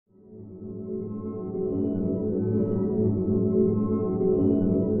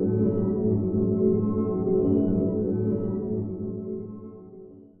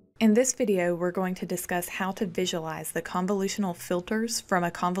In this video, we're going to discuss how to visualize the convolutional filters from a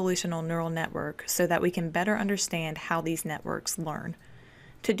convolutional neural network so that we can better understand how these networks learn.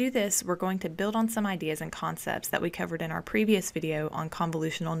 To do this, we're going to build on some ideas and concepts that we covered in our previous video on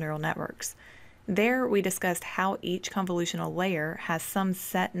convolutional neural networks. There, we discussed how each convolutional layer has some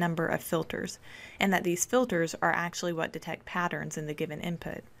set number of filters, and that these filters are actually what detect patterns in the given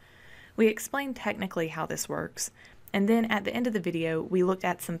input. We explained technically how this works, and then at the end of the video, we looked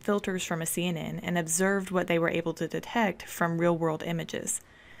at some filters from a CNN and observed what they were able to detect from real-world images.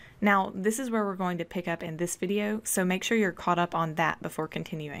 Now, this is where we're going to pick up in this video, so make sure you're caught up on that before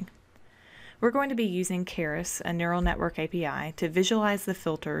continuing. We're going to be using Keras, a neural network API, to visualize the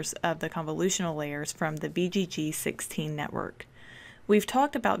filters of the convolutional layers from the VGG16 network. We've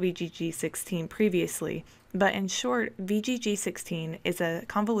talked about VGG16 previously, but in short, VGG16 is a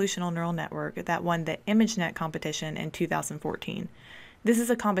convolutional neural network that won the ImageNet competition in 2014. This is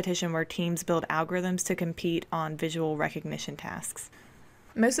a competition where teams build algorithms to compete on visual recognition tasks.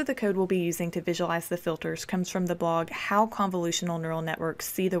 Most of the code we'll be using to visualize the filters comes from the blog How Convolutional Neural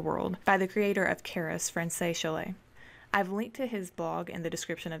Networks See the World by the creator of Keras, Francis Cholet. I've linked to his blog in the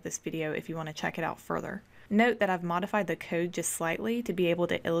description of this video if you want to check it out further. Note that I've modified the code just slightly to be able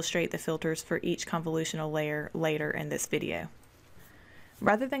to illustrate the filters for each convolutional layer later in this video.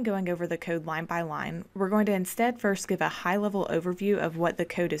 Rather than going over the code line by line, we're going to instead first give a high-level overview of what the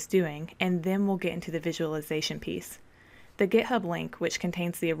code is doing, and then we'll get into the visualization piece. The GitHub link, which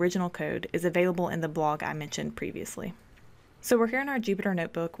contains the original code, is available in the blog I mentioned previously. So we're here in our Jupyter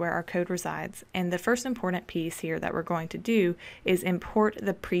notebook where our code resides, and the first important piece here that we're going to do is import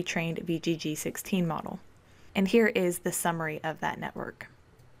the pre-trained VGG16 model. And here is the summary of that network.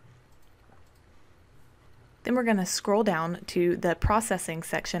 Then we're going to scroll down to the processing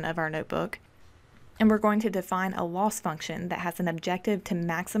section of our notebook, and we're going to define a loss function that has an objective to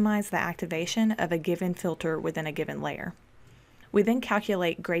maximize the activation of a given filter within a given layer. We then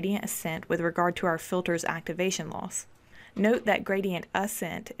calculate gradient ascent with regard to our filter's activation loss. Note that gradient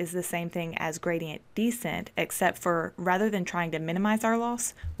ascent is the same thing as gradient descent, except for rather than trying to minimize our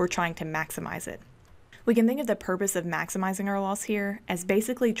loss, we're trying to maximize it. We can think of the purpose of maximizing our loss here as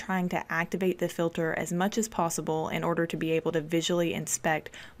basically trying to activate the filter as much as possible in order to be able to visually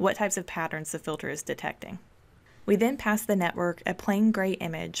inspect what types of patterns the filter is detecting. We then pass the network a plain gray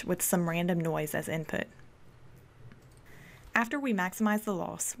image with some random noise as input. After we maximize the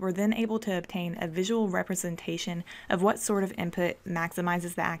loss, we're then able to obtain a visual representation of what sort of input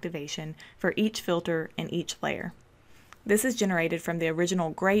maximizes the activation for each filter in each layer. This is generated from the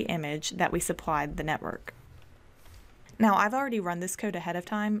original gray image that we supplied the network. Now, I've already run this code ahead of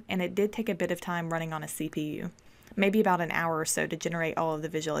time, and it did take a bit of time running on a CPU, maybe about an hour or so to generate all of the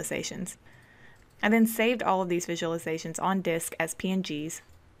visualizations. I then saved all of these visualizations on disk as PNGs,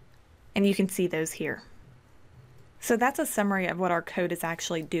 and you can see those here. So that's a summary of what our code is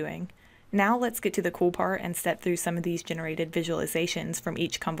actually doing. Now let's get to the cool part and step through some of these generated visualizations from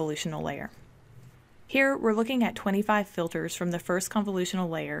each convolutional layer. Here, we're looking at 25 filters from the first convolutional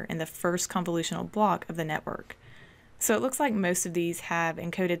layer in the first convolutional block of the network. So it looks like most of these have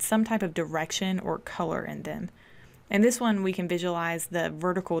encoded some type of direction or color in them. In this one, we can visualize the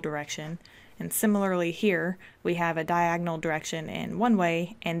vertical direction, and similarly here, we have a diagonal direction in one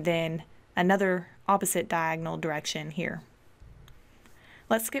way, and then another opposite diagonal direction here.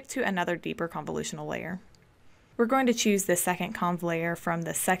 Let's skip to another deeper convolutional layer. We're going to choose the second conv layer from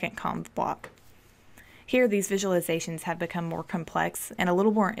the second conv block. Here, these visualizations have become more complex and a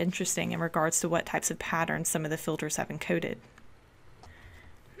little more interesting in regards to what types of patterns some of the filters have encoded.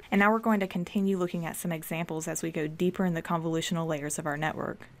 And now we're going to continue looking at some examples as we go deeper in the convolutional layers of our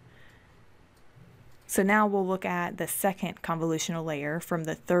network. So now we'll look at the second convolutional layer from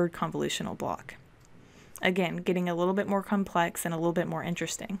the third convolutional block. Again, getting a little bit more complex and a little bit more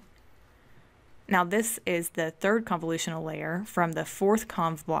interesting. Now this is the third convolutional layer from the fourth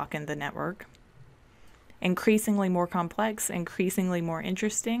conv block in the network. Increasingly more complex, increasingly more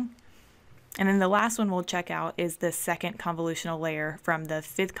interesting. And then the last one we'll check out is the second convolutional layer from the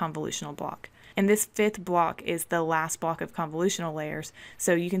fifth convolutional block. And this fifth block is the last block of convolutional layers,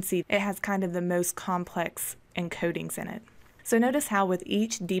 so you can see it has kind of the most complex encodings in it. So notice how with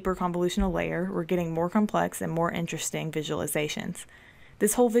each deeper convolutional layer, we're getting more complex and more interesting visualizations.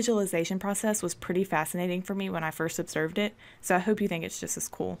 This whole visualization process was pretty fascinating for me when I first observed it, so I hope you think it's just as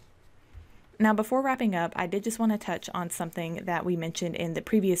cool. Now, before wrapping up, I did just want to touch on something that we mentioned in the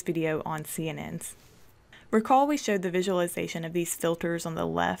previous video on CNNs. Recall we showed the visualization of these filters on the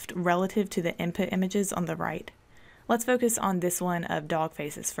left relative to the input images on the right. Let's focus on this one of dog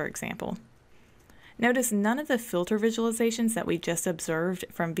faces, for example. Notice none of the filter visualizations that we just observed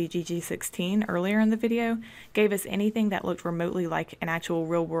from VGG16 earlier in the video gave us anything that looked remotely like an actual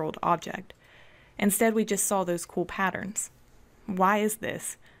real-world object. Instead, we just saw those cool patterns. Why is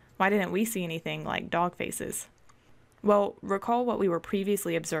this? Why didn't we see anything like dog faces? Well, recall what we were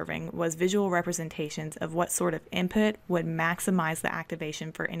previously observing was visual representations of what sort of input would maximize the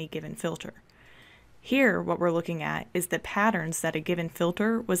activation for any given filter. Here, what we're looking at is the patterns that a given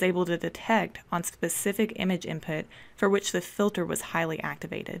filter was able to detect on specific image input for which the filter was highly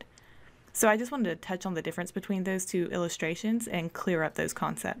activated. So I just wanted to touch on the difference between those two illustrations and clear up those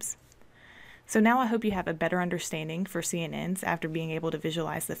concepts. So now I hope you have a better understanding for CNNs after being able to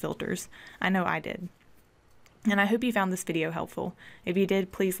visualize the filters. I know I did. And I hope you found this video helpful. If you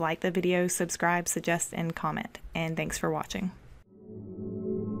did, please like the video, subscribe, suggest, and comment. And thanks for watching.